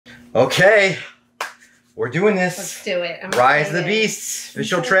Okay, we're doing this. Let's do it. Rise of the Beasts,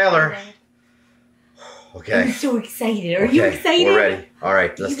 official trailer. Okay. I'm so excited. Are you excited? We're ready. All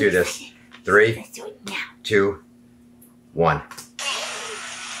right, let's do this. Excited? 3, Let's do it now. 2, 1.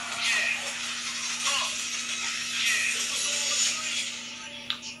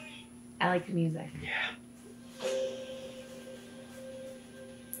 I like the music. Yeah.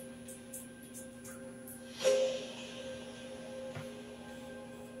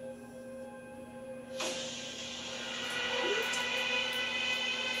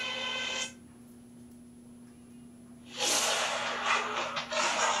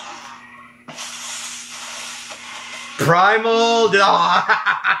 Primal Dog.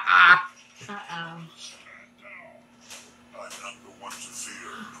 I'm not the one to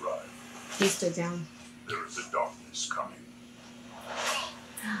fear and drive. He stood down. There is a darkness coming.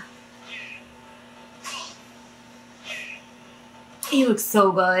 He looks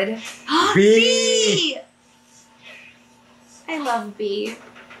so good. B. I love B.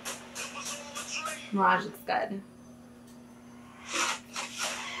 Mirage looks good.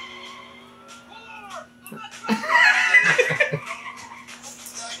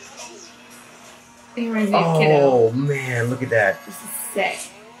 He reminds me of Kiddo. Oh man, look at that. This is sick.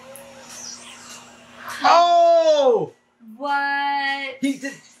 Oh! What? He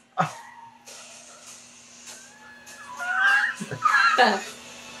did.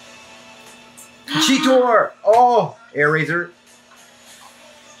 Cheetor! Oh! Air Razor.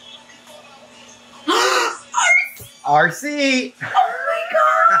 RC! Oh my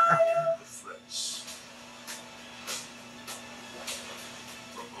god! The threats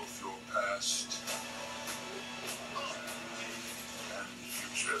from both your past and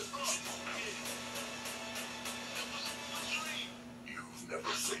future. You've never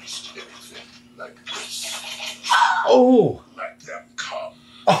faced anything like this. Oh! Let them come.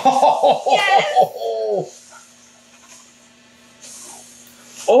 Oh! Yes!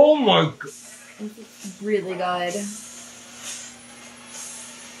 Oh my god! This is really good.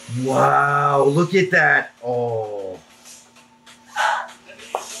 Wow, look at that. Oh.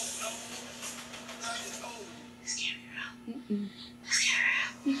 This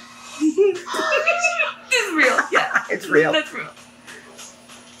is real. Yeah. It's real. That's real.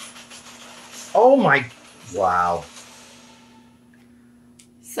 Oh my. Wow.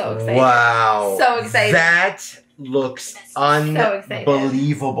 So excited. Wow. So excited. That looks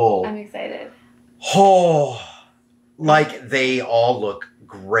unbelievable. I'm excited. Oh, like they all look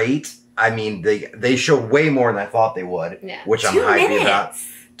great. I mean, they show way more than I thought they would, Yeah. which I'm 2 happy minutes. about.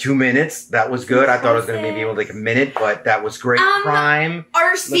 2 minutes, that was good. I thought it was going to maybe like a minute, but that was great. Prime.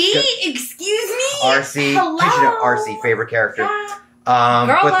 RC, excuse me? RC, Hello? you should know RC, favorite character. Girl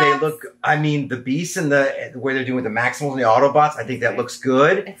But they boss. look, I mean, the Beasts and the where they're doing with the Maximals and the Autobots, I think that looks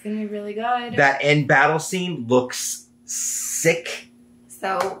good. It's going to be really good. That end battle scene looks sick.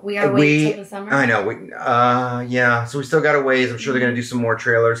 So we gotta wait till the summer? I know. Yeah, so we still got a ways. I'm sure they're going to do some more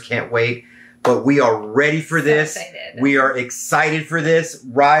trailers. Can't wait. But we are ready for this. Excited. We are excited for this.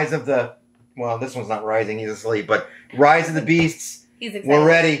 Rise of the, well, this one's not rising. He's asleep. But Rise of the Beasts. He's excited. We're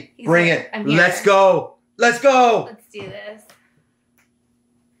ready. He's Bring like, it. I'm here. Let's go. Let's go. Let's do this.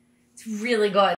 It's really good.